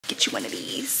get you one of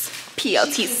these.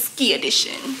 PLT Ski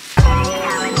Edition.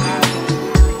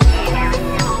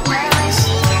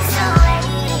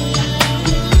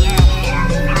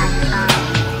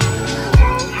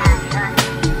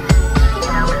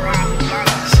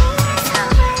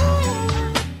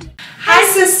 Hi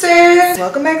sisters!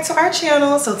 Welcome back to our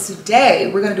channel. So today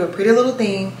we're gonna do a Pretty Little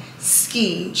Thing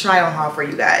ski try on haul for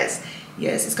you guys.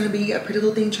 Yes, it's gonna be a Pretty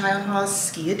Little Thing try on haul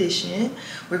ski edition.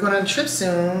 We're going on a trip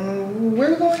soon. Where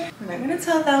are we going? We're not gonna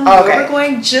tell them where we're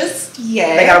going just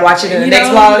yet. They gotta watch it in the next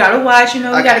vlog. You gotta watch, we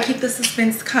gotta keep the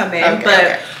suspense coming.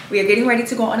 But we are getting ready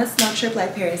to go on a snow trip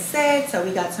like Paris said. So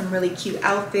we got some really cute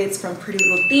outfits from Pretty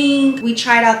Little Thing. We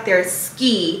tried out their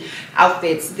ski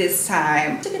outfits this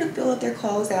time to get a feel of their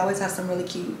clothes. They always have some really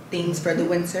cute things for the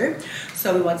winter.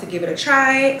 So we want to give it a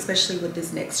try, especially with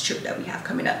this next trip that we have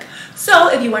coming up. So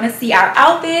if you want to see our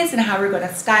outfits and how we're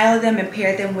gonna style them and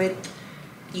pair them with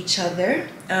each other,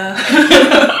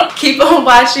 keep on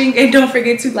watching and don't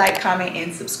forget to like, comment,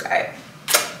 and subscribe.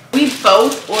 We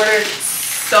both ordered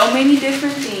so many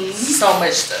different things, so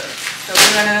much stuff. so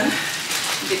we're gonna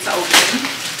get to opening.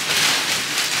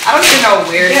 I don't even know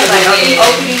where to begin.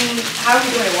 Opening, how are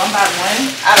we doing it, one by one?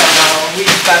 I don't know. We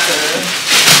just about to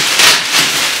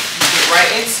get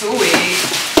right into it.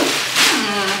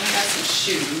 Got some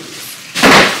shoes.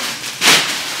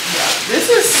 Yeah, this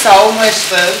is so much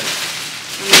stuff.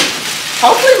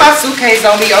 Hopefully my suitcase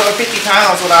don't be over 50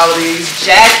 pounds with all of these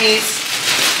jackets,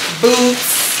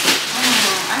 boots.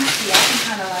 I see. I can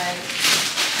kind of like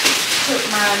put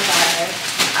mine by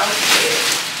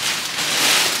outfit.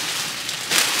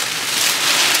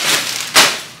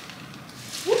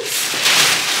 Whoops.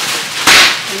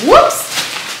 Whoops.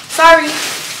 Sorry.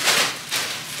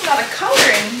 A lot of color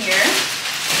in here.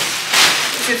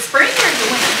 Is it spring or is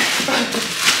it winter?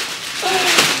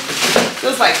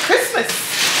 Feels like Christmas.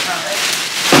 Alright.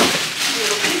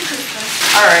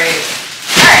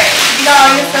 Alright. You got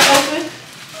all your stuff open?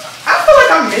 I feel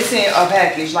like I'm missing a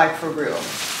package, like for real.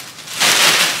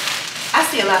 I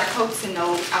see a lot of coats and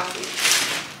no outfits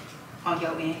on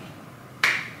your end.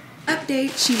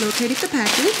 Update, she located the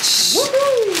package.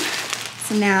 Woohoo!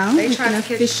 So now They we tried can to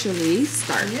catch- officially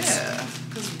start. Yeah.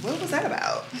 Because what was that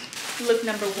about? Look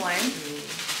number one.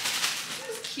 This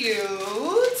is cute.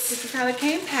 This is how it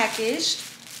came packaged.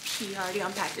 She already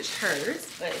unpackaged hers,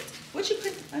 but what you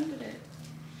put under that?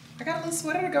 I got a little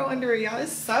sweater to go under it, y'all.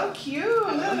 It's so cute.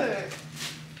 Look.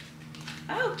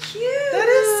 Oh, cute. That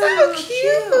is so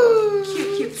cute.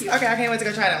 Cute, cute, cute. Okay, I can't wait to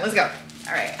go try it out. Let's go.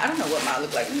 All right, I don't know what mine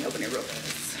look like. Let me open it real fast.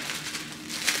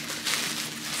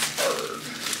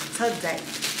 Today.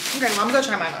 Okay, well, I'm gonna go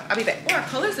try mine out. I'll be back. Oh, our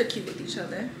colors are cute with each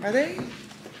other. Are they?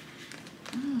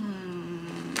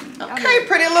 Okay,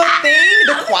 Pretty Little Thing.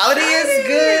 The quality is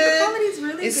good. The quality is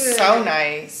really good. It's so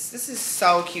nice. This is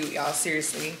so cute, y'all.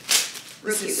 Seriously.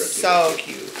 This is so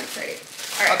cute. Okay.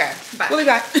 All right. Okay. Bye. We'll be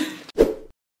back.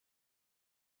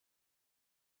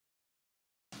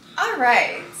 All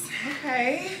right.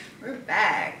 Okay. We're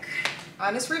back.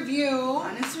 Honest review.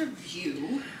 Honest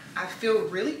review. I feel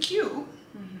really cute.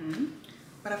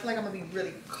 But I feel like I'm gonna be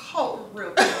really cold.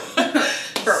 Real cool.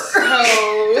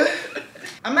 So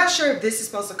I'm not sure if this is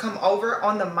supposed to come over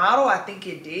on the model. I think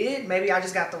it did. Maybe I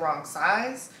just got the wrong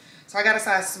size. So I got a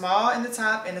size small in the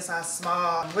top and a size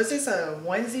small. Was this a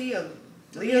onesie, a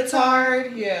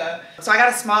leotard? Yeah. So I got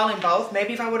a small in both.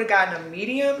 Maybe if I would have gotten a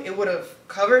medium, it would have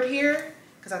covered here,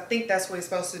 because I think that's what it's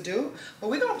supposed to do. But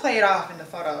we're gonna play it off in the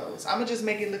photos. I'm gonna just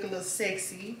make it look a little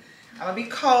sexy. I'm gonna be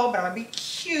cold, but I'm gonna be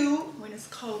cute. When it's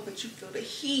cold, but you feel the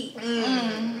heat.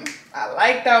 I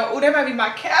like that. Oh, that might be my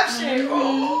caption.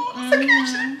 Oh, it's a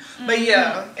caption. But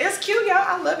yeah, it's cute, y'all.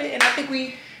 I love it. And I think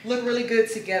we look really good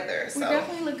together. So. We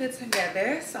definitely look good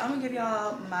together. So I'm gonna give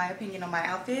y'all my opinion on my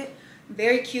outfit.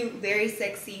 Very cute, very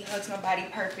sexy, hugs my body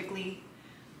perfectly.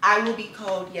 I will be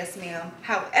cold, yes ma'am.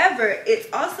 However, it's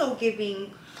also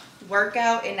giving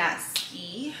workout and not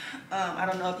ski. I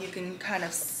don't know if you can kind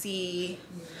of see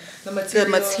the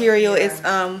material is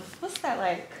what's that,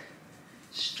 like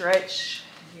stretch?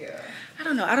 Yeah. I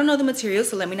don't know the material,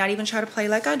 so let me not even try to play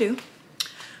like I do.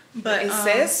 But it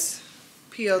says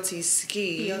PLT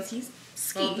ski. PLT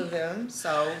ski. Both of them.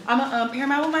 So I'm gonna pair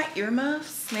mine with my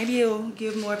earmuffs. Maybe it'll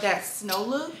give more of that snow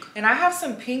look. And I have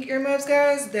some pink earmuffs,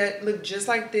 guys, that look just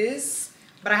like this.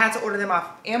 But I had to order them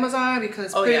off Amazon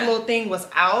because Pretty Little Thing was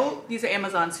out. These are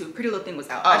Amazon too. Pretty Little Thing was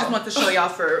out. I just want to show y'all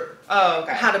for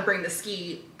how to bring the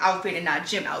ski outfit and not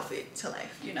gym outfit to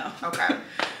life, you know. Okay.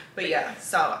 But yeah,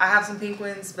 so I have some pink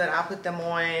ones, but I'll put them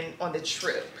on the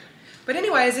trip. But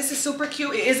anyways, this is super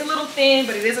cute. It is a little thin,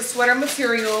 but it is a sweater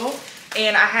material.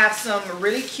 And I have some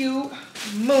really cute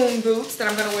moon boots that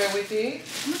I'm gonna wear with it.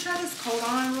 I'm gonna try this coat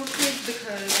on real quick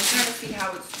because I'm trying to see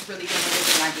how it's really gonna look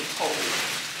when I get cold.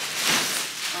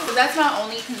 So that's my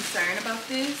only concern about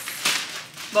this.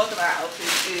 Both of our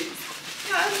outfits is,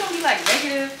 you know, it's gonna be like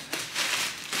negative,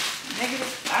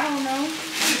 I don't know.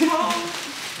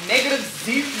 negative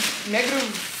zero,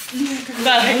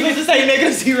 just say -0.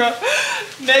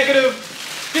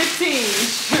 -15.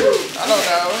 Shoot, I don't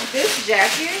know. This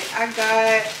jacket I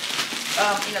got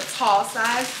in a tall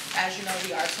size. As you know,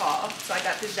 we are tall, so I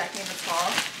got this jacket in a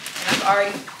tall, and I can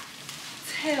already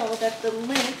tell that the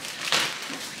length.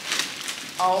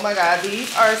 Oh my god,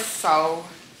 these are so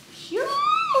cute.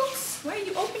 Wait,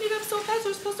 you opened it up so fast.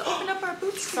 We're supposed to open up our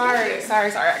boots. Sorry.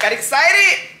 I got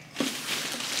excited.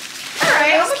 All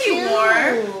right, I'm cute.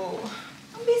 Warm.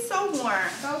 I'll be so warm.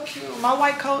 So cute. My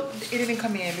white coat, it didn't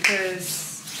come in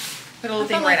because put a little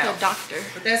thing like right out. A doctor.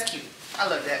 But that's cute. I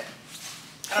love that.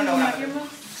 I don't know what I'm doing.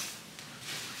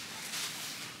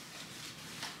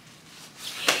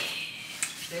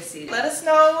 That's it. Let us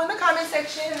know in the comment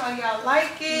section how y'all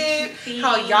like it,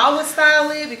 how y'all would style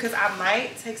it, because I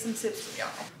might take some tips from y'all.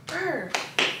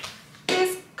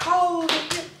 It's cold.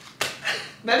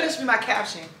 Maybe that should be my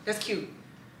caption. That's cute.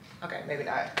 Okay, maybe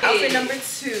not. Outfit number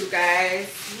 2, guys.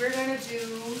 We're gonna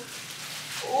do.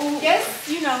 Ooh. Yes,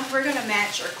 you know, we're gonna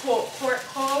match or color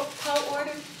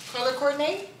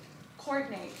coordinate.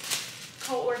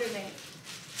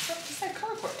 You said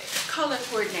color coordinate. Color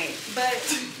coordinate, but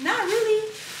not really.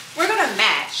 We're gonna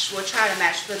match. We'll try to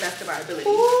match to the best of our ability.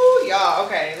 Ooh, y'all.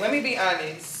 Okay, let me be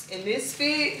honest. In this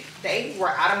fit, they were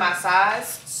out of my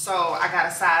size, so I got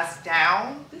a size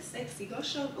down. This sexy. Go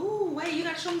show. Ooh, wait, you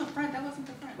gotta show them the front. That wasn't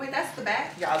the front. Wait, that's the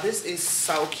back. Y'all, this is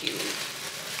so cute.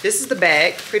 This is the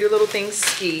back, Pretty Little Thing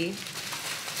ski.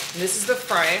 And this is the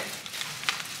front.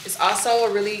 It's also a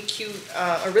really cute,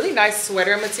 a really nice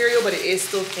sweater material, but it is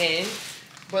still thin.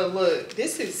 But look,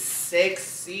 this is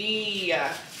sexy.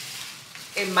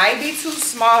 It might be too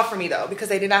small for me though, because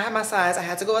they did not have my size. I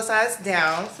had to go a size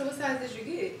down. So what size did you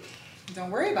get?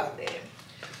 Don't worry about that.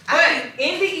 But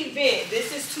in the event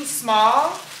this is too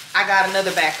small, I got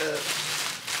another backup.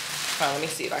 Hold on, let me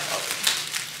see if I can open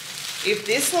it. If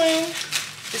this one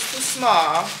is too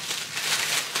small,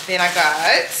 then I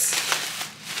got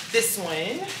this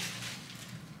one.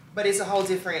 But it's a whole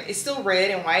different, it's still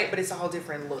red and white, but it's a whole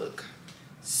different look.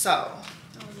 So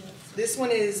this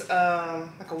one is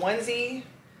like a onesie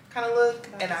kind of look,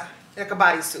 and like a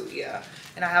bodysuit, yeah.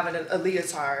 And I have a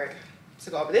leotard to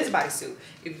go over this bodysuit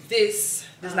if this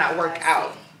does not work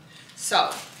out.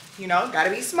 So, you know,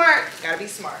 gotta be smart. Gotta be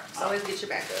smart. So always get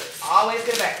your backups. Always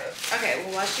get a backup. Okay,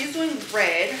 well while she's doing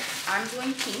red, I'm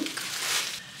doing pink.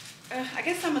 I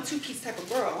guess I'm a 2-piece type of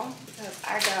girl because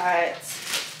I got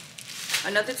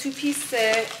another 2-piece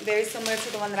set, very similar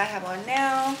to the one that I have on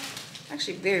now.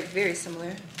 Actually, very, very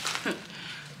similar.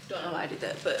 Don't know why I did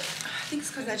that, but I think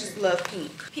it's because I just love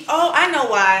pink. Oh, I know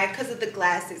why. Because of the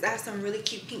glasses. I have some really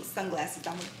cute pink sunglasses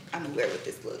I'm gonna wear with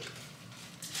this look.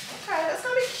 Okay, that's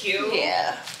gonna be cute.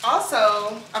 Yeah.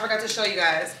 Also, I forgot to show you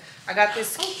guys. I got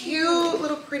this cute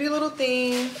little pretty little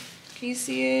thing. Can you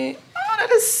see it? Oh, that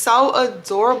is so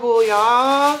adorable,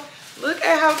 y'all. Look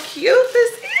at how cute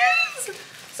this is.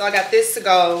 So I got this to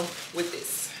go with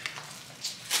this.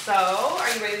 So, are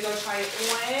you ready to go try it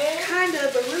on? Kind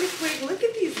of, but really quick, look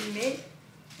at these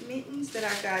mittens that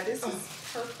I got. This is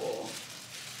purple.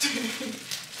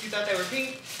 You thought they were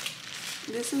pink?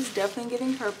 This is definitely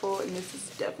getting purple, and this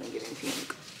is definitely getting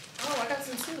pink. Oh, I got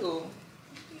some too.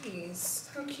 These,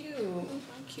 how cute. Oh,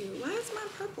 how cute. Why is mine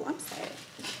purple? I'm sad.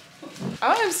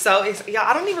 I am so excited. Y'all,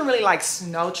 I don't even really like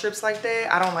snow trips like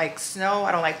that. I don't like snow.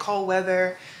 I don't like cold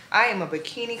weather. I am a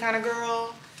bikini kind of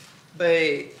girl.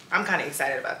 But I'm kind of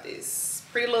excited about this.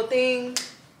 Pretty little thing.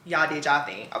 Y'all did y'all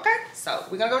thing. Okay, so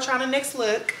we're gonna go try the next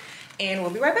look and we'll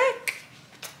be right back.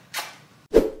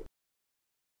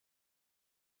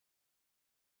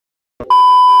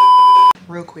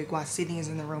 Real quick, while Sydney is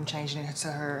in the room changing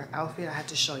into her outfit, I have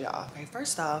to show y'all. Okay,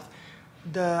 first off,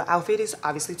 the outfit is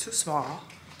obviously too small.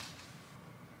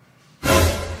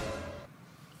 I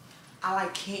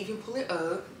like can't even pull it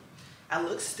up. I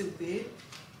look stupid.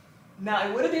 Now,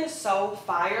 it would have been so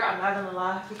fire, I'm not gonna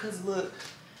lie, because look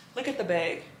at the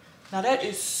bag. Now, that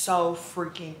is so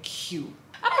freaking cute.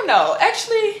 I don't know,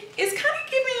 actually, it's kind of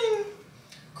giving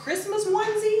Christmas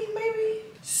onesie, maybe?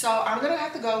 So, I'm gonna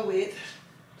have to go with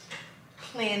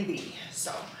plan B.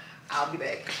 So, I'll be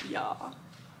back. Y'all,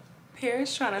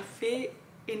 Paris trying to fit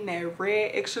in that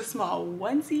red extra small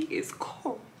onesie is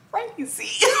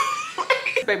crazy.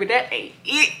 Baby, that ain't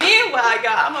it. Meanwhile,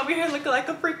 y'all, I'm over here looking like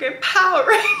a freaking Power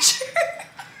Ranger.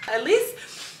 At least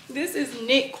This is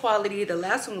knit quality. The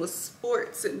last one was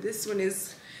sports and this one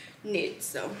is knit,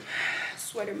 so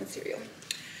sweater material.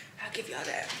 I'll give y'all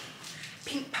that.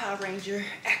 Pink Power Ranger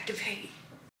activate.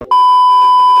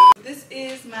 This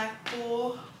is my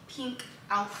full pink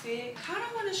outfit. I kind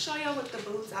of want to show y'all with the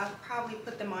boots. I'll probably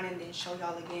put them on and then show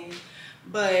y'all again.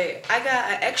 But I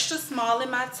got an extra small in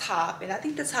my top, and I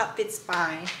think the top fits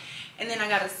fine. And then I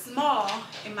got a small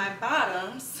in my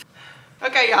bottoms.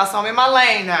 Okay, y'all, so I'm in my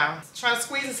lane now. Trying to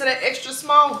squeeze into that extra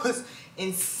small was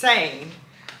insane.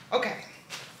 Okay,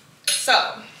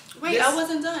 so. Wait, I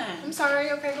wasn't done. I'm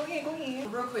sorry. Okay, go ahead, go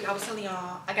ahead. Real quick, I was telling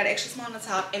y'all, I got an extra small on the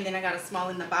top and then I got a small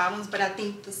in the bottoms, but I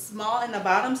think the small in the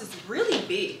bottoms is really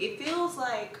big. It feels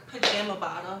like pajama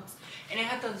bottoms. And it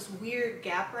has this weird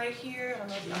gap right here. I don't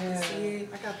know if y'all can see it.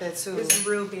 I got that too. It's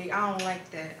real big. I don't like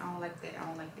that. I don't like that. I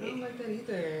don't like that. I don't like that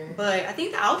either. But I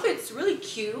think the outfit's really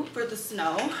cute for the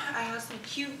snow. I have some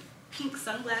cute pink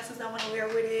sunglasses I want to wear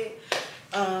with it.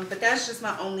 But that's just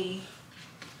my only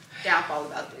downfall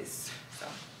about this.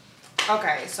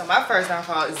 Okay, so my first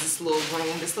downfall is this little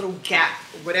room, this little gap,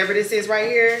 whatever this is right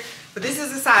here. But this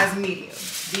is a size medium.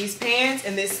 These pants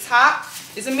and this top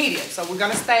is a medium. So we're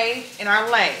gonna stay in our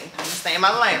lane. I'm gonna stay in my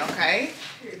lane, okay?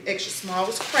 Extra small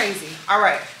was crazy. All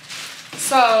right,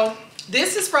 so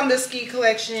this is from the ski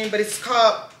collection, but it's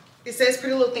called, it says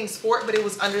Pretty Little Thing Sport, but it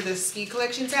was under the ski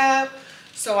collection tab.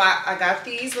 So I got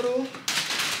these little,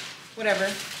 whatever.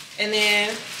 And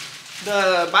then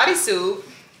the bodysuit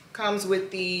comes with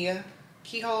the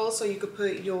keyhole so you could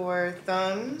put your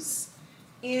thumbs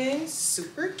in.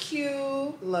 Super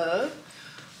cute. Love.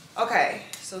 Okay,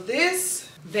 so this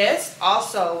vest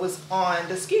also was on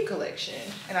the ski collection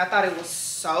and I thought it was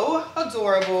so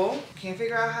adorable. Can't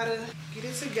figure out how to get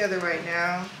it together right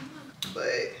now,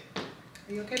 but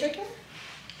are you okay back there?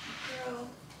 Girl,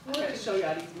 I'm gonna show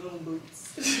y'all these moon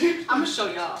boots. I'm gonna show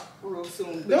y'all real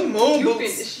soon. The moon boots.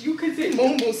 Finish. You continue.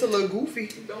 Moon boots a little goofy.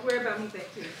 Don't worry about me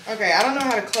back here. Okay, I don't know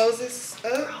how to close this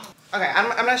up. Okay,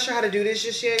 I'm not sure how to do this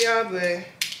just yet, y'all, but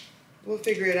we'll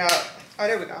figure it out. Oh,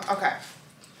 there we go. Okay.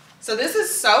 So this is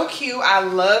so cute. I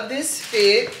love this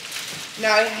fit.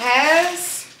 Now it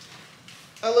has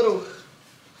a little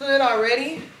hood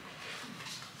already.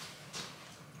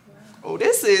 Wow. Oh,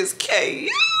 this is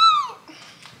cute.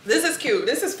 This is cute.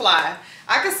 This is fly.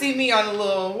 I can see me on a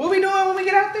little, what we doing when we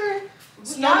get out there?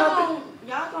 Y'all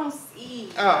gonna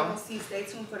see. Oh. Y'all gonna see. Stay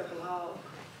tuned for the vlog.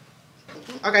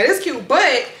 Okay, this is cute,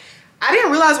 but I didn't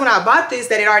realize when I bought this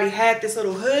that it already had this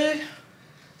little hood.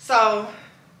 So,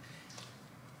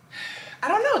 I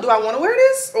don't know. Do I want to wear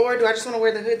this or do I just want to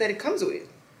wear the hood that it comes with?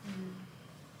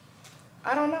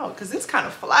 I don't know, because it's kind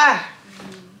of fly.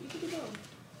 You can do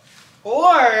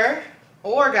both.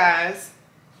 Or guys,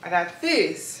 I got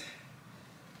this.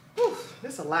 Whew,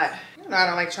 this is a lot. You know I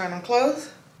don't like trying on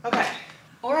clothes. Okay.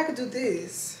 Or I could do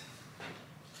this.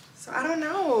 So I don't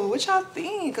know. What y'all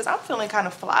think? Because I'm feeling kind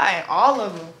of fly in all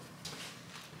of them.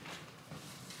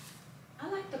 I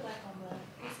like the black on black.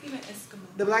 It's even Eskimo.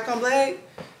 The black on black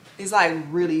is like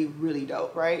really, really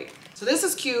dope, right? So this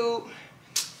is cute.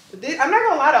 I'm not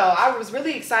gonna lie though, I was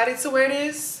really excited to wear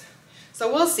this.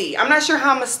 So we'll see. I'm not sure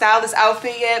how I'm gonna style this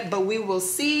outfit yet, but we will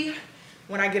see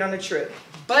when I get on the trip.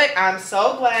 But I'm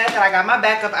so glad that I got my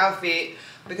backup outfit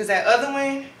because that other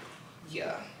one,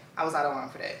 yeah, I was out of line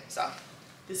for that. So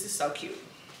this is so cute.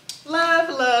 Love,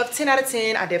 love, 10 out of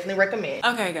 10. I definitely recommend.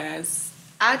 Okay guys,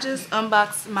 I just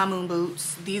unboxed my moon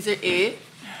boots. These are it.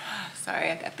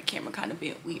 Sorry, I got the camera kind of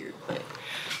bent weird, but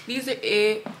these are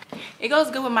it. It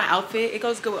goes good with my outfit. It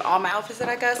goes good with all my outfits that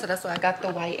I got, so that's why I got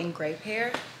the white and gray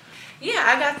pair. Yeah,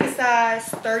 I got the size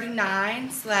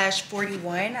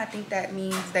 39/41. I think that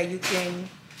means that you can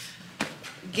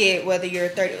get whether you're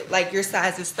 30, like your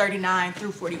size is 39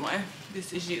 through 41.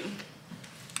 This is you.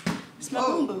 It's my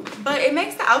moon boot. But it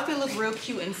makes the outfit look real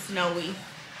cute and snowy.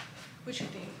 What you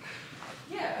think?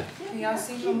 Yeah. Can y'all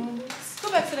see my moon boots?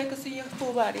 Go back so they can see your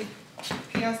full body.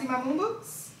 Can y'all see my moon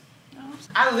boots? No.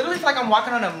 I literally feel like I'm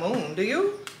walking on a moon. Do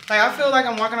you? Like, I feel like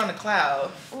I'm walking on a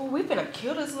cloud. Oh, we finna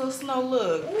kill this little snow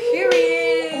look.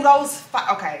 Period. Ooh, those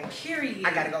okay. Period.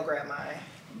 I gotta go grab mine.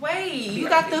 Wait, you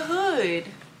got the hood.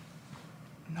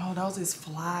 No, those is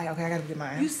fly. Okay, I gotta get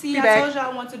mine. You see, I told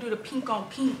y'all I want to do the pink on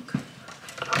pink.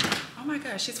 Oh my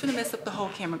gosh, she's finna mess up the whole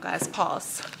camera, guys.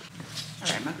 Pause.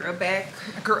 All right, my girl back.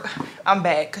 Girl, I'm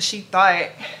back because she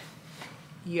thought,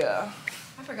 yeah.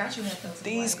 I forgot you had those.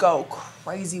 These go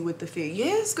crazy with the fit.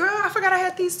 Yes, girl, I forgot I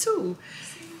had these too.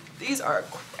 These are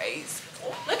crazy.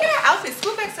 Look at her outfit.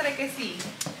 Scoot back so they can see.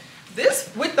 This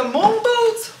with the moon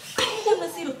boots. I need them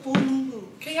to see the full moon boots.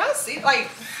 Can y'all see? Like,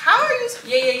 how are you?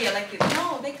 Yeah. Like this.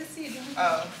 No, they can see it.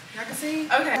 Oh. Y'all can see?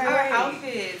 Okay, our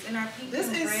outfits and our pink This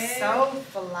and is red. so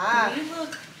fly. We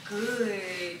look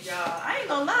good, y'all. I ain't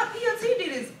gonna lie, PLT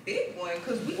did his big one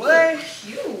because we What? look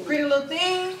cute. Pretty little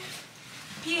thing.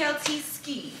 PLT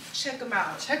Ski. Check them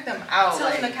out. Check them out. Tell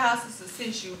them the Costas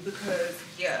sent you because,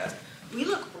 yeah, we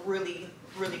look really,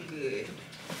 really good.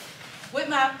 With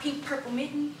my pink purple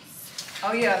mittens.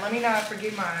 Oh yeah, let me not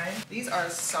forget mine. These are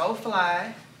so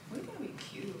fly. We're gonna be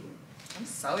cute. I'm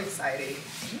so excited.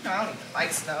 You know, I don't even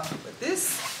like snow, but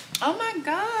this, Oh my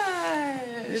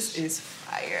God. this is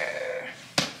fire.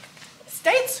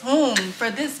 Stay tuned for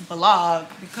this vlog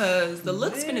because the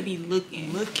look's gonna be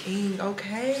looking.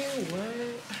 Okay,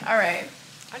 what? All right.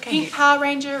 Pink Power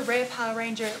Ranger, red Power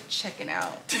Ranger, checking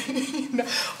out. Wait,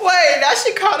 now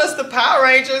she called us the Power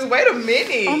Rangers. Wait a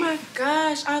minute. Oh my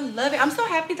gosh, I love it. I'm so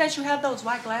happy that you have those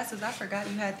white glasses. I forgot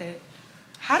you had that.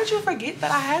 How did you forget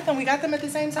that I had them? We got them at the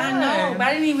same time. I know, but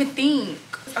I didn't even think.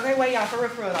 Okay, wait, y'all, for real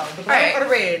though. The black or the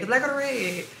red? The black or the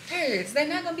red? Parents, they're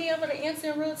not gonna be able to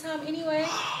answer in real time anyway.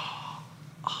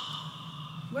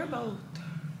 We're both.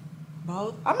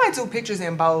 Both? I might do pictures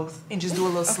in both and just do a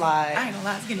little slide. I ain't gonna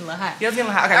lie, it's getting a little hot. Yeah, it's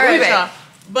getting a little hot. Okay, All we'll be right,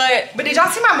 back. But did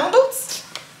y'all see my moon boots?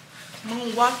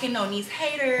 Moonwalking on these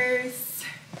haters.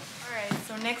 All right,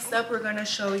 so next up, we're gonna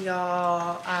show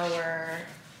y'all our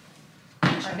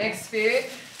next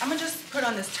fit. I'm gonna just put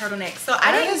on this turtleneck. So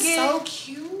I didn't get so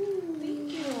cute.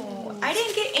 Thank you. I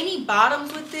didn't get any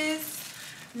bottoms with this,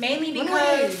 mainly because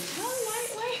I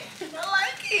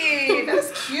like it.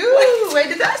 That's cute. Wait,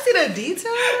 did I see the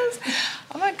details?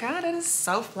 Oh my God, that is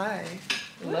so fly.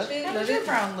 Love it. Love it.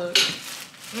 Brown look.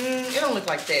 It don't look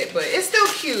like that, but it's still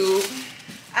cute.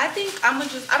 I think I'm gonna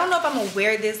just, I don't know if I'm gonna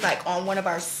wear this like on one of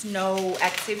our snow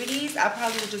activities. I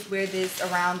probably would just wear this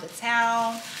around the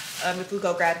town if we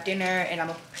go grab dinner, and I'm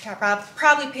gonna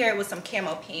probably pair it with some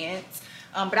camo pants.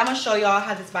 But I'm gonna show y'all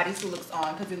how this bodysuit looks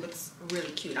on because it looks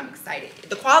really cute. I'm excited.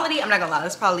 The quality, I'm not gonna lie,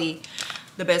 that's probably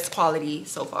the best quality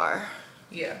so far.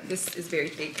 Yeah, This is very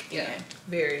thick. yeah,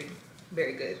 very,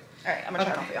 very good. All right, I'm gonna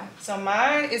try it on for y'all. So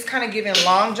mine is kind of giving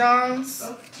long johns.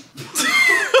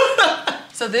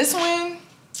 So this one,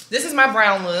 this is my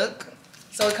brown look.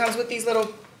 So it comes with these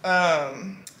little,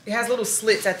 it has little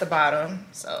slits at the bottom.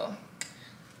 So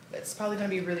that's probably gonna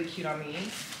be really cute on me.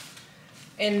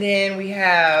 And then we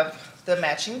have the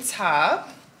matching top.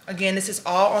 Again, this is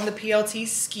all on the PLT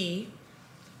Ski.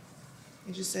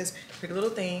 It just says pretty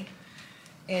little thing.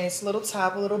 And it's a little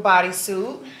top, a little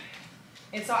bodysuit.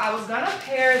 And so I was gonna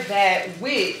pair that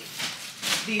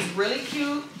with these really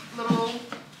cute little,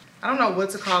 I don't know what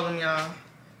to call them, y'all,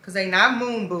 because they not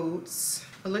moon boots,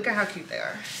 but look at how cute they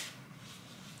are.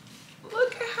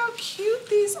 Look at how cute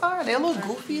these are. They're a little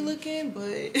goofy looking,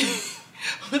 but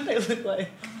what they look like?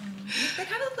 They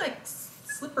kind of look like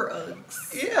slipper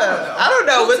Uggs. Yeah, I don't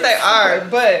know what they are,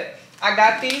 but I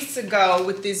got these to go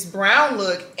with this brown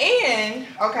look. And,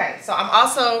 okay, so I'm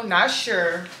also not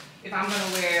sure if I'm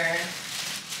gonna wear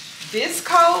this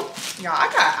coat. Y'all, I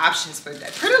got options for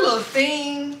that pretty little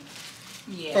thing.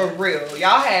 Yeah. For real.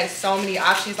 Y'all had so many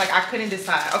options, like I couldn't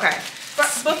decide. Okay.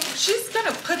 But she's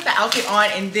gonna put the outfit on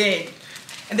and then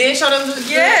show them the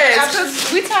yes,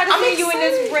 options. we tired of seeing you in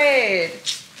this red.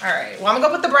 All right, well, I'm gonna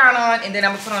go put the brown on and then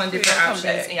I'm gonna put on a different options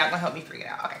back. and y'all gonna help me figure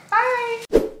it out. Okay, bye.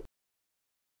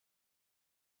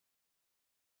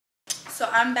 So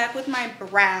I'm back with my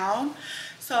brown.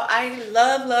 So I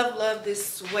love this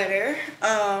sweater.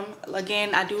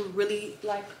 Again, I do really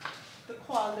like the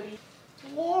quality.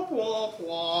 Womp, womp,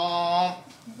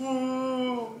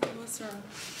 womp. What's wrong?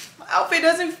 My outfit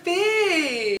doesn't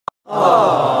fit.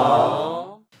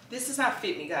 Aww. This does not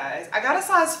fit me, guys. I got a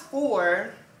size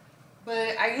 4,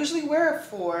 but I usually wear a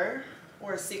 4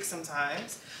 or a 6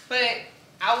 sometimes. But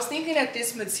I was thinking that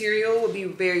this material would be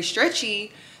very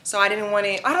stretchy, so I didn't want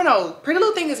it. I don't know. Pretty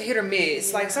Little Thing is hit or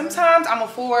miss. Yeah. Like sometimes I'm a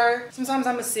 4, sometimes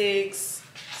I'm a 6.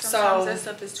 Sometimes that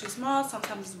stuff is too small,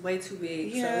 sometimes it's way too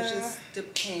big. Yeah. So it just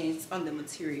depends on the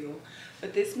material.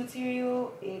 But this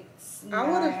material, it's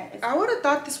I would have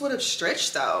thought this would have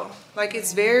stretched though. Like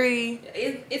it's very.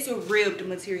 It's a ribbed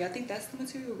material. I think that's the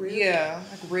material, ribbed. Yeah,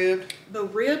 like ribbed.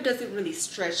 But ribbed doesn't really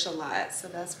stretch a lot, so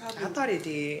that's probably. I thought it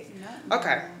did. Not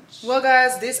okay. much. Well,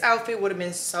 guys, this outfit would have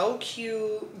been so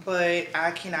cute, but I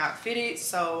cannot fit it,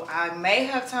 so I may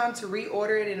have time to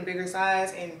reorder it in a bigger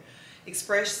size and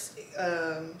express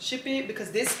ship it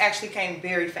because this actually came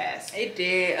very fast. It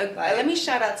did. Let me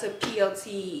shout out to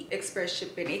PLT Express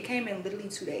Shipping. It came in literally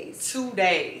 2 days. 2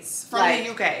 days from like,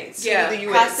 the UK to yeah, the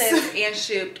US. Processed and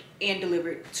shipped and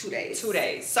delivered 2 days. 2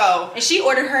 days. So, and she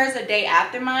ordered hers a day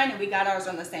after mine, and we got ours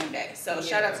on the same day. So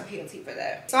shout out to PLT for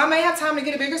that. So I may have time to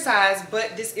get a bigger size,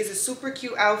 but this is a super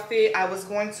cute outfit. I was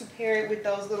going to pair it with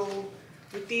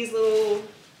these little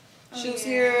shoes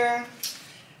here,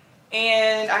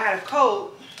 and I had a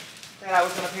coat that I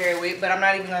was gonna pair it with, but I'm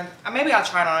not even gonna. Maybe I'll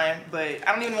try it on, but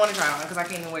I don't even want to try it on because I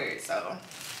can't even wear it. So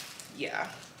yeah.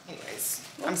 Anyways,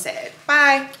 I'm sad.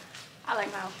 Bye. I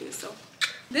like my outfit. So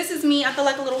this is me. I feel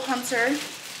like a little hunter,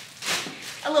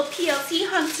 a little PLT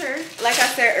hunter. Like I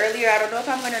said earlier, I don't know if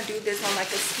I'm gonna do this on like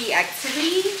a ski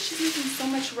activity. She's making so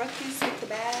much ruckus with the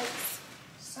bags.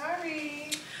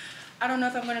 Sorry. I don't know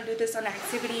if I'm gonna do this on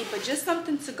activity, but just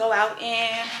something to go out in,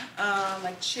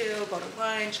 like chill, go to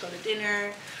lunch, go to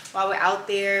dinner while we're out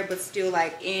there, but still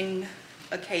like in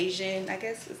occasion, I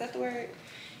guess, is that the word?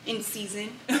 In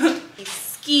season.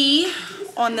 Ski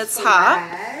on the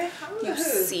top. You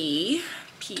see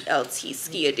PLT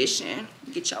ski edition.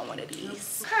 Get y'all one of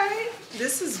these. Okay,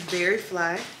 this is very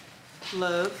fly.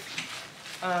 Love.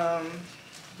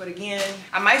 But again,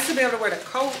 I might still be able to wear the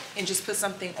coat and just put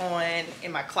something on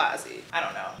in my closet. I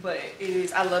don't know. But it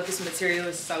is, I love this material.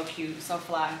 It's so cute, so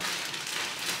fly.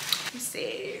 You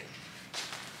said.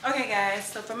 Okay guys,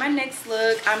 so for my next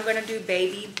look, I'm gonna do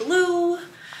baby blue.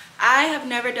 I have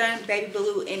never done baby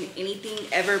blue in anything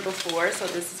ever before, so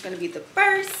this is gonna be the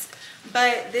first.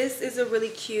 But this is a really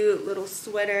cute little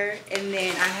sweater, and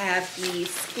then I have the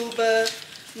scuba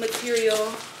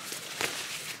material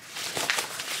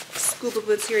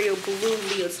blue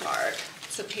leotard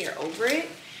to pair over it.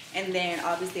 And then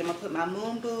obviously I'm gonna put my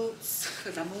moon boots,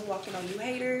 because I'm moonwalking on you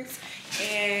haters,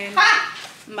 and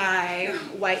my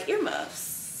white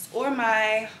earmuffs or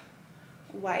my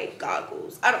white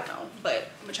goggles. I don't know, but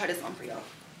I'm gonna try this on for y'all.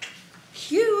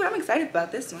 Cute. I'm excited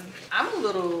about this one. I'm a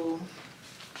little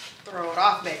thrown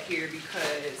off back here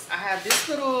because I have this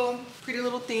little Pretty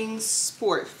Little Things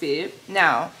sport fit.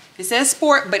 Now it says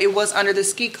sport, but it was under the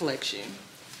ski collection.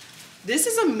 This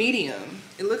is a medium.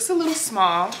 It looks a little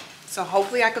small, so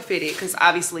hopefully I could fit it, because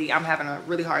obviously I'm having a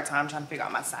really hard time trying to figure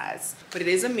out my size. But it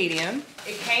is a medium.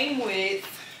 It came with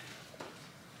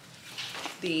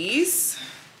these,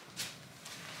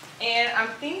 and I'm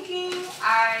thinking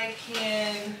I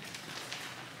can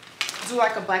do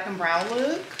like a black and brown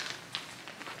look.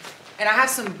 And I have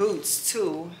some boots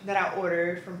too that I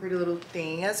ordered from Pretty Little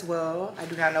Thing as well. I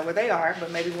do not know where they are,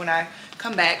 but maybe when I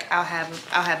come back I'll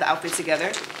have the outfit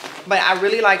together. But I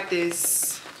really like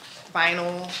this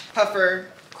vinyl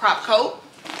puffer crop coat.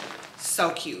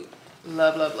 So cute.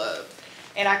 Love, love, love.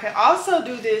 And I can also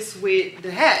do this with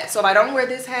the hat. So if I don't wear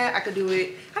this hat, I could do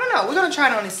it. I don't know. We're going to try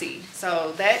it on and see.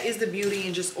 So that is the beauty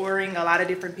in just ordering a lot of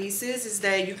different pieces, is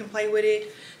that you can play with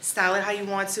it, style it how you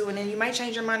want to, and then you might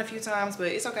change your mind a few times, but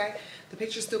it's okay. The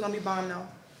picture's still going to be bomb though.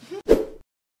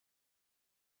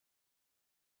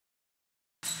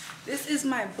 This is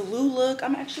my blue look.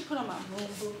 I'm actually putting on my moon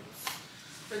boots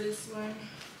for this one.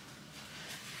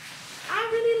 I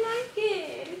really like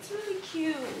it. It's really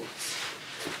cute.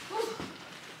 Whew.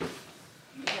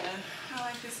 Yeah, I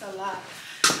like this a lot.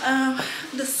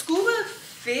 The scuba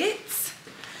fits,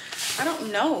 I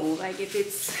don't know, like if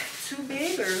it's too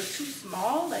big or too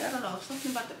small, like I don't know,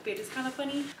 something about the fit is kind of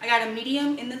funny. I got a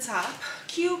medium in the top,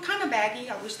 cute, kind of baggy.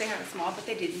 I wish they had a small, but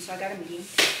they didn't, so I got a medium.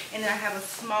 And then I have a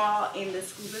small in the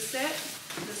scuba set,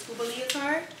 the scuba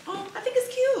leotard. Oh, I think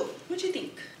it's cute. What you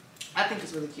think? I think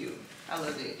it's really cute. I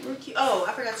love it. Real cute. Oh,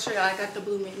 I forgot to show y'all, I got the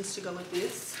blue mittens to go with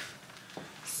this.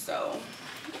 So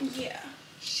yeah,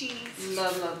 she's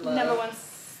love, love, love. number one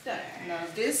stunner. Now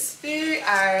this fit,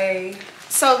 okay,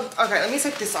 let me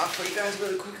take this off for you guys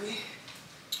really quickly.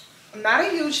 I'm not a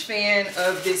huge fan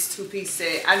of this two-piece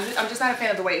set. I'm just not a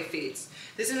fan of the way it fits.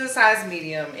 This is a size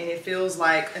medium, and it feels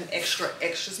like an extra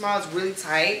small. It's really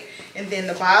tight. And then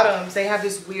the bottoms, they have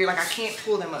this weird, like I can't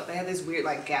pull them up. They have this weird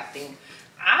like gap thing.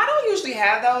 I don't usually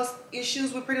have those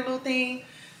issues with Pretty Little Thing.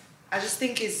 I just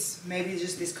think it's maybe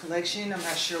just this collection. I'm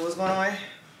not sure what's going on,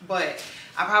 but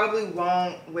I probably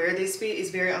won't wear this fit. It's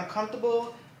very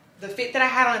uncomfortable. The fit that I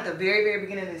had on at the very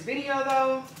beginning of this video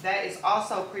though, that is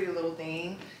also Pretty Little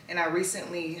Thing, and I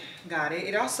recently got it.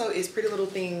 It also is Pretty Little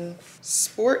Thing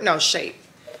shape.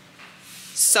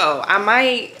 So I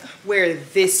might wear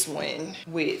this one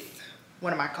with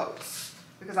one of my coats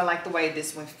because I like the way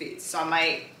this one fits. So I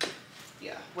might,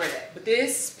 yeah, wear that. But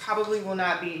this probably will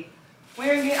not be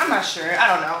wearing it. I'm not sure. I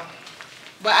don't know.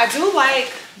 But I do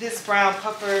like this brown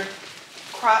puffer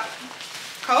crop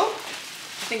coat.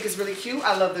 I think it's really cute.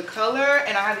 I love the color.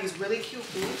 And I have these really cute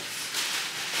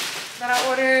boots that I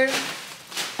ordered.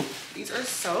 These are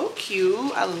so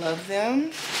cute. I love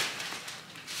them.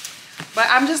 But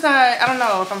I'm just not, I don't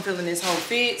know if I'm feeling this whole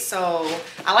fit. So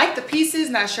I like the pieces,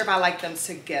 not sure if I like them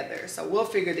together. So we'll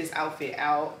figure this outfit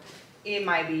out. It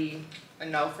might be a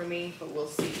no for me, but we'll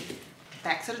see.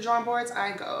 Back to the drawing boards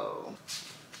I go.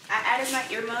 I added my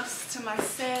earmuffs to my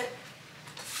set.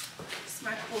 It's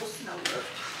my whole snow look.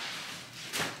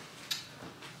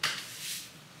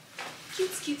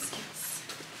 Cutes, cutes, cutes.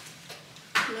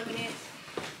 Loving it.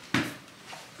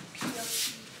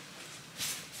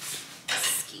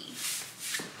 Ski.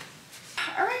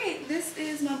 Alright, this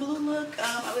is my blue look.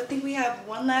 I would think we have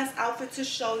one last outfit to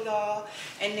show y'all,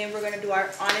 and then we're gonna do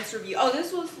our honest review. Oh,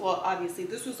 this was, well, obviously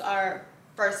this was our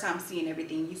first time seeing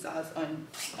everything. You saw us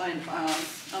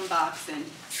unbox and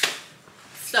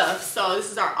stuff. So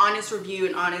this is our honest review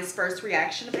and honest first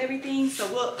reaction of everything. So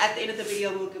we'll, at the end of the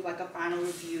video, we'll give like a final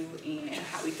review and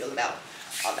how we feel about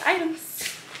all the items.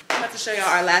 I'm about to show y'all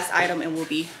our last item, and we'll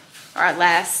be our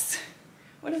last,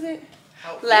 what is it?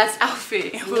 Outfit. Last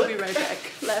outfit, and we'll be right back.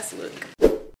 Last look.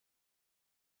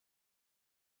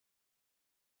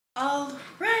 All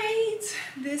right,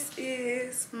 this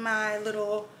is my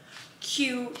little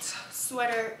cute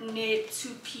sweater knit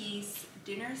two-piece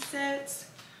dinner set.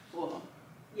 Well,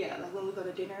 yeah, like when we go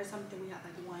to dinner or something, we have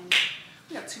like one.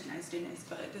 We have two nice dinners,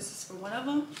 but this is for one of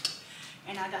them.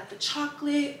 And I got the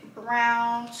chocolate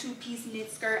brown two-piece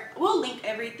knit skirt. We'll link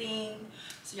everything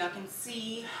so y'all can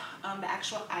see the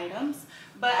actual items.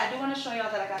 But I do want to show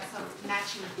y'all that I got some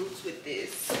matching boots with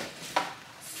this.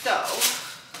 So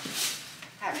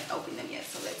I haven't opened them yet,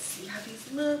 so let's see how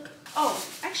these look. Oh,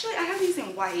 actually I have these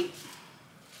in white.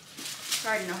 I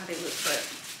already know how they look, but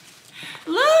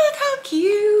look how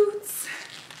cute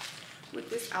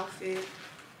with this outfit.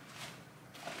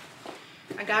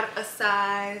 I got a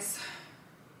size,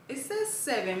 it says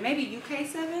 7, maybe UK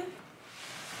 7.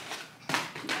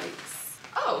 Yikes.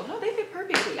 Oh no, they fit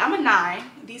perfectly. I'm a 9.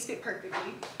 These fit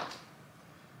perfectly.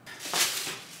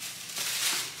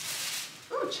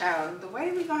 Ooh, child, the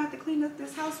way we gonna have to clean up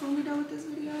this house when we're done with this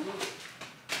video,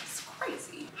 it's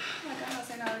crazy. Oh my god, I was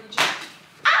already jumped.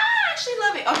 I actually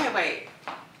love it. Okay, wait.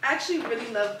 I actually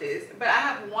really love this, but I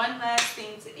have one last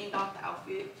thing to end off the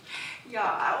outfit. Y'all,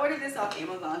 I ordered this off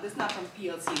Amazon. This is not from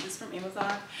PLT, this is from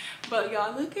Amazon. But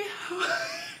y'all, look at how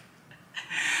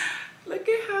look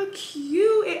at how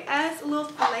cute. It adds a little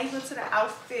flavor to the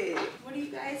outfit. What do you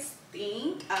guys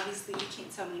think? Obviously you can't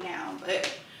tell me now, but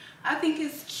I think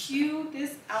it's cute.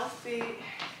 This outfit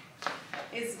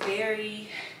is very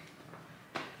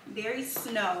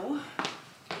snow,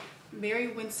 very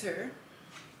winter,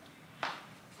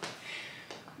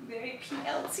 very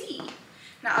PLT.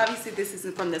 Now obviously this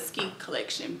isn't from the ski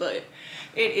collection, but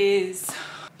it is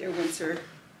their winter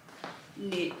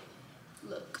knit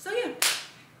look. So yeah,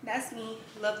 that's me.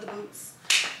 Love the boots.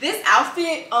 This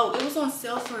outfit, oh, it was on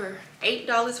sale for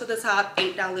 $8 for the top,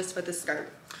 $8 for the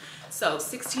skirt. So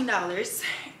 $16,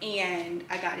 and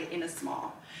I got it in a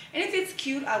small. And if it's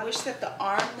cute, I wish that the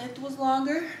arm length was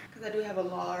longer, because I do have a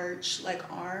large like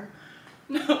arm.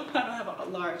 No, I don't have a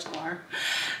large arm.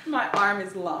 My arm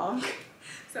is long.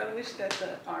 So I wish that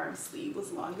the arm sleeve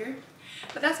was longer.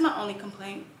 But that's my only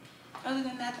complaint. Other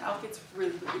than that, the outfit's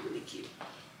really, really, really cute.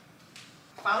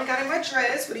 Finally got in my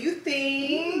dress. What do you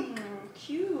think?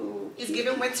 Cute. It's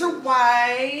giving winter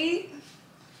white.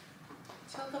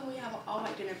 Tell them we have an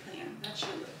all-white dinner plan. That's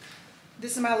your look.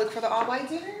 This is my look for the all-white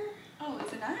dinner? Oh,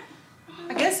 is it not?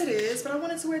 I guess it is, but I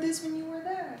wanted to wear this when you wore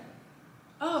that.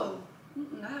 Oh,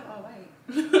 I have all-white.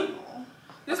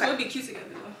 This okay. would be cute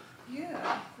together though.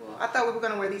 Yeah, well, I thought we were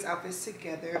gonna wear these outfits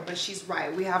together, but she's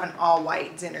right. We have an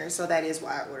all-white dinner, so that is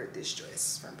why I ordered this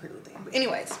dress from Pretty Little Thing. But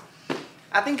anyways,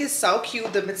 I think it's so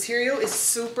cute. The material is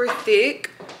super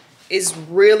thick. It's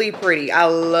really pretty. I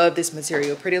love this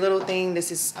material. Pretty Little Thing. This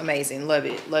is amazing. Love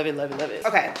it. Love it, love it, love it.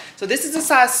 Okay, so this is a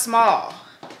size small,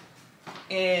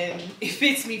 and it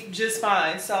fits me just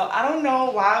fine. So I don't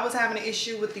know why I was having an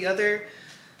issue with the other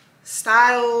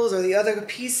styles or the other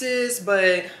pieces,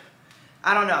 but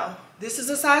I don't know. This is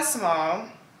a size small,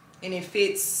 and it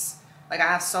fits. Like, I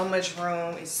have so much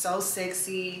room. It's so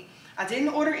sexy. I didn't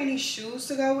order any shoes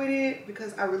to go with it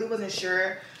because I really wasn't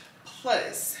sure.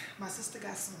 Plus, my sister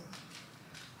got some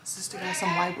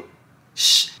white boots.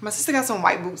 Shh. My sister got some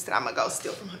white boots that I'm gonna go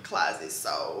steal from her closet.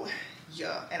 So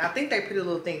yeah, and I think they Pretty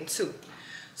Little Thing too.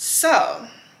 So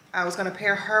I was gonna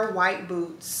pair her white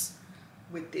boots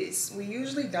with this. We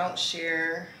usually don't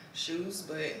share shoes,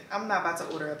 but I'm not about to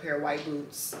order a pair of white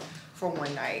boots for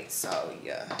one night. So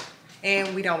yeah,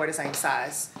 and we don't wear the same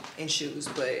size in shoes,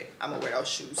 but I'm gonna wear those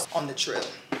shoes on the trip.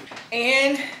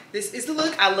 And this is the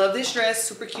look. I love this dress,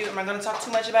 super cute. I'm not gonna talk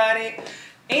too much about it.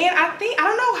 And I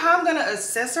don't know how I'm gonna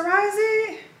accessorize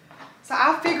it, so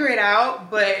I'll figure it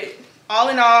out. But all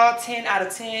in all, 10 out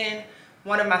of 10.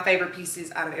 One of my favorite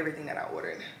pieces out of everything that I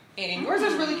ordered. And yours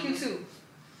is really cute too.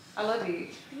 I love it.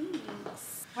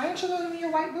 Thanks. Why don't you go give me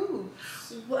your white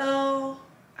boots? Well,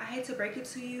 I hate to break it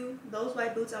to you. Those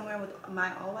white boots I'm wearing with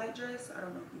my all white dress, I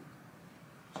don't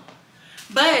know.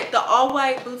 But the all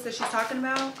white boots that she's talking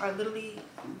about are literally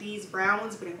these brown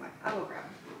ones, but in white. I will grab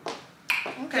them.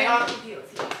 Okay. They all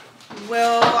PLT.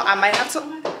 Well, I might have to. Oh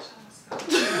my gosh.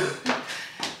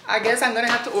 I guess I'm gonna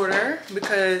have to order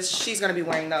because she's gonna be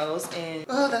wearing those, and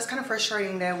oh, that's kind of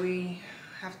frustrating that we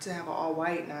have to have an all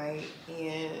white night.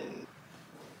 And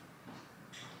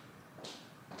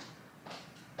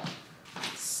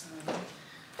so,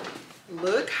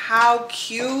 look how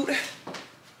cute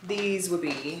these would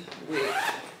be with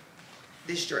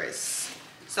this dress.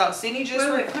 So Sydney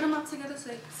just wait, put them up together so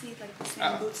you can see like the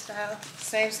same boot style.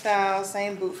 Same style,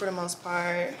 same boot for the most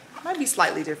part. Might be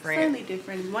slightly different. Slightly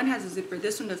different. One has a zipper.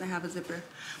 This one doesn't have a zipper.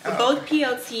 But both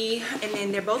PLT, and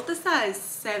then they're both the size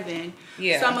 7.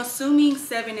 Yeah. So I'm assuming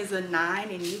 7 is a 9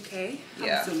 in UK.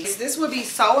 Yeah. This would be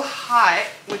so hot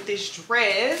with this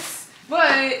dress,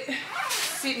 but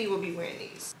Sydney will be wearing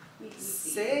these.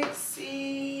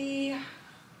 Sexy.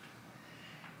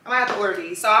 I might have to order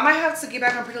these. So I might have to get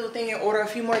back on Pretty Little Thing and order a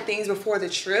few more things before the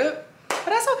trip. But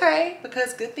that's okay,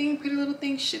 because good thing Pretty Little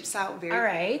Thing ships out very. All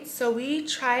right, so we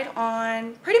tried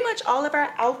on pretty much all of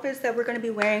our outfits that we're going to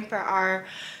be wearing for our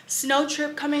snow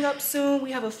trip coming up soon.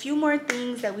 We have a few more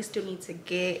things that we still need to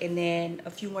get, and then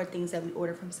a few more things that we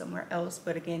ordered from somewhere else.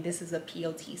 But again, this is a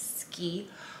PLT ski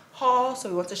haul, so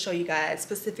we want to show you guys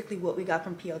specifically what we got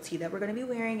from PLT that we're going to be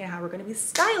wearing and how we're going to be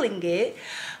styling it.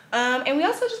 And we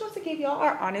also just want to give y'all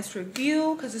our honest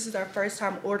review, because this is our first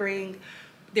time ordering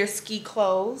their ski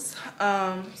clothes.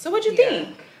 So what'd you think?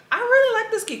 I really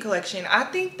like the ski collection. I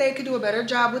think they could do a better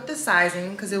job with the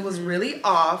sizing because it was really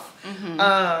off.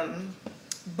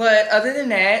 But other than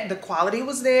that, the quality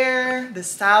was there, the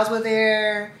styles were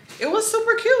there. It was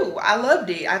super cute. I loved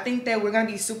it. I think that we're gonna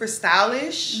be super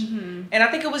stylish, and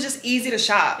I think it was just easy to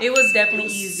shop. It was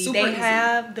definitely easy. They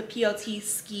have the PLT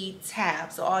ski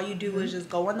tab, so all you do is just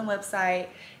go on the website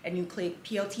and you click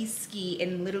PLT ski,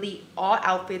 and literally all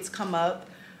outfits come up.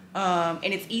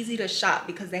 And it's easy to shop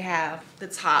because they have the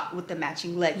top with the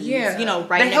matching leggings, you know,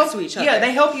 right next to each other. Yeah,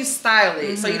 they help you style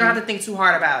it, so you don't have to think too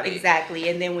hard about it. Exactly.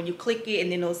 And then when you click it,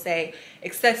 and then it'll say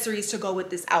accessories to go with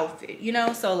this outfit, you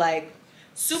know, so like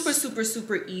super, super,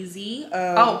 super easy.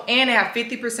 Oh, and they have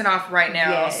 50% off right now.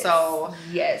 Yes, so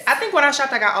yes, I think when I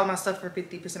shopped, I got all my stuff for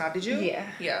 50% off. Did you?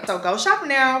 Yeah. So go shop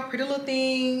now. Pretty Little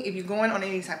Thing. If you're going on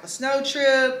any type of snow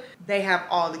trip, they have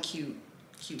all the cute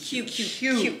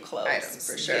clothes items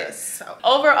for sure. Yes. So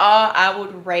overall, I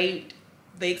would rate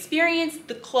the experience,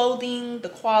 the clothing, the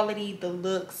quality, the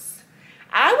looks.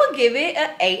 I would give it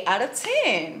an 8 out of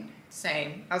 10.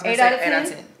 Same. I was gonna say 8 out of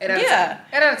 10. 8 out of 10.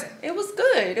 8 out of 10. It was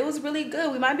good. It was really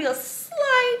good. We might be a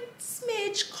slight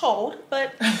smidge cold,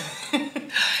 but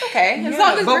okay. As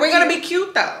long as we're gonna be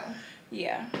cute though.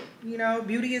 Yeah. You know,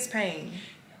 beauty is pain.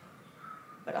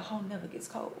 But a home never gets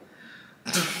cold.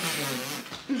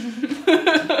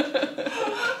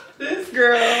 This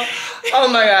girl. Oh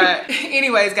my god.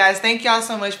 Anyways, guys, thank y'all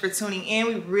so much for tuning in.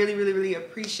 We really, really, really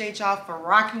appreciate y'all for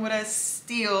rocking with us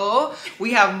still.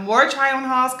 We have more try on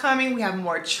hauls coming. We have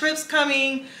more trips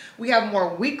coming. We have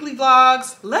more weekly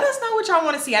vlogs. Let us know what y'all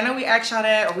want to see. I know we ask y'all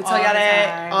that, or we tell y'all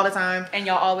that all the time. And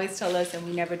y'all always tell us and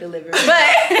we never deliver. But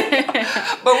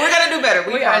we're gonna do better.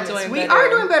 We are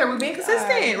doing better. We're being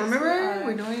consistent. Remember?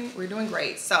 We're doing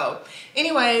great. So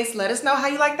anyways, let us know how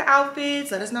you like the outfits.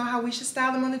 Let us know how we should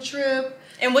style them on the trip.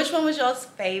 And which one was y'all's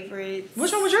favorite?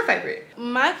 Which one was your favorite?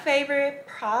 My favorite,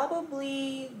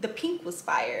 probably the pink was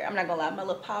fire. I'm not gonna lie, my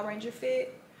little Power Ranger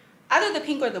fit. Either the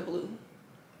pink or the blue.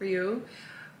 For you?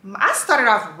 I started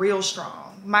off real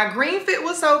strong. My green fit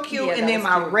was so cute, and then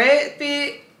my red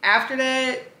fit after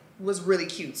that was really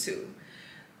cute too.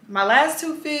 My last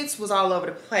 2 fits was all over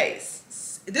the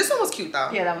place. This one was cute though.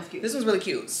 Yeah, that was cute. This one's really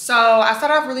cute. So I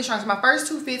started off really strong. So my first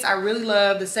 2 fits I really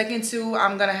love. The second 2,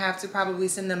 I'm gonna have to probably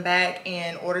send them back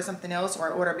and order something else, or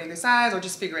order a bigger size, or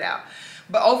just figure it out.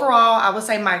 But overall, I would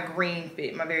say my green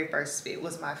fit, my very first fit,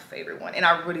 was my favorite one. And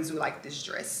I really do like this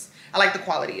dress. I like the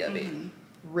quality of it.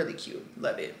 Really cute.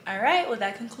 Love it. All right, well,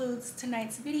 that concludes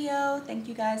tonight's video. Thank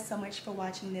you guys so much for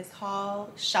watching this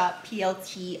haul. Shop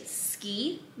PLT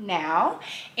Ski now,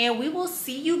 and we will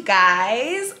see you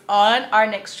guys on our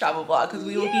next travel vlog, because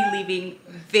we will be leaving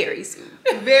very soon.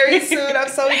 Very soon. I'm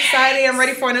so excited. I'm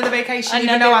ready for another vacation.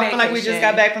 Even though I feel like we just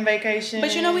got back from vacation.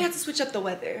 But you know, we have to switch up the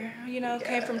weather. You know,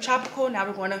 came from tropical, now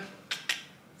we're going to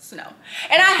snow.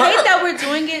 And I hate that we're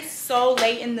doing it so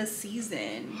late in the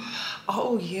season.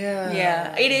 Oh yeah.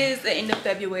 Yeah, it is the end of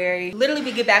February. Literally,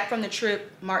 we get back from the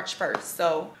trip March 1st.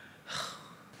 So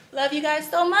love you guys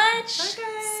so much.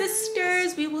 Bye,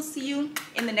 sisters. We will see you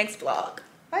in the next vlog.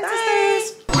 Bye, Bye.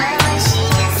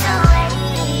 sisters.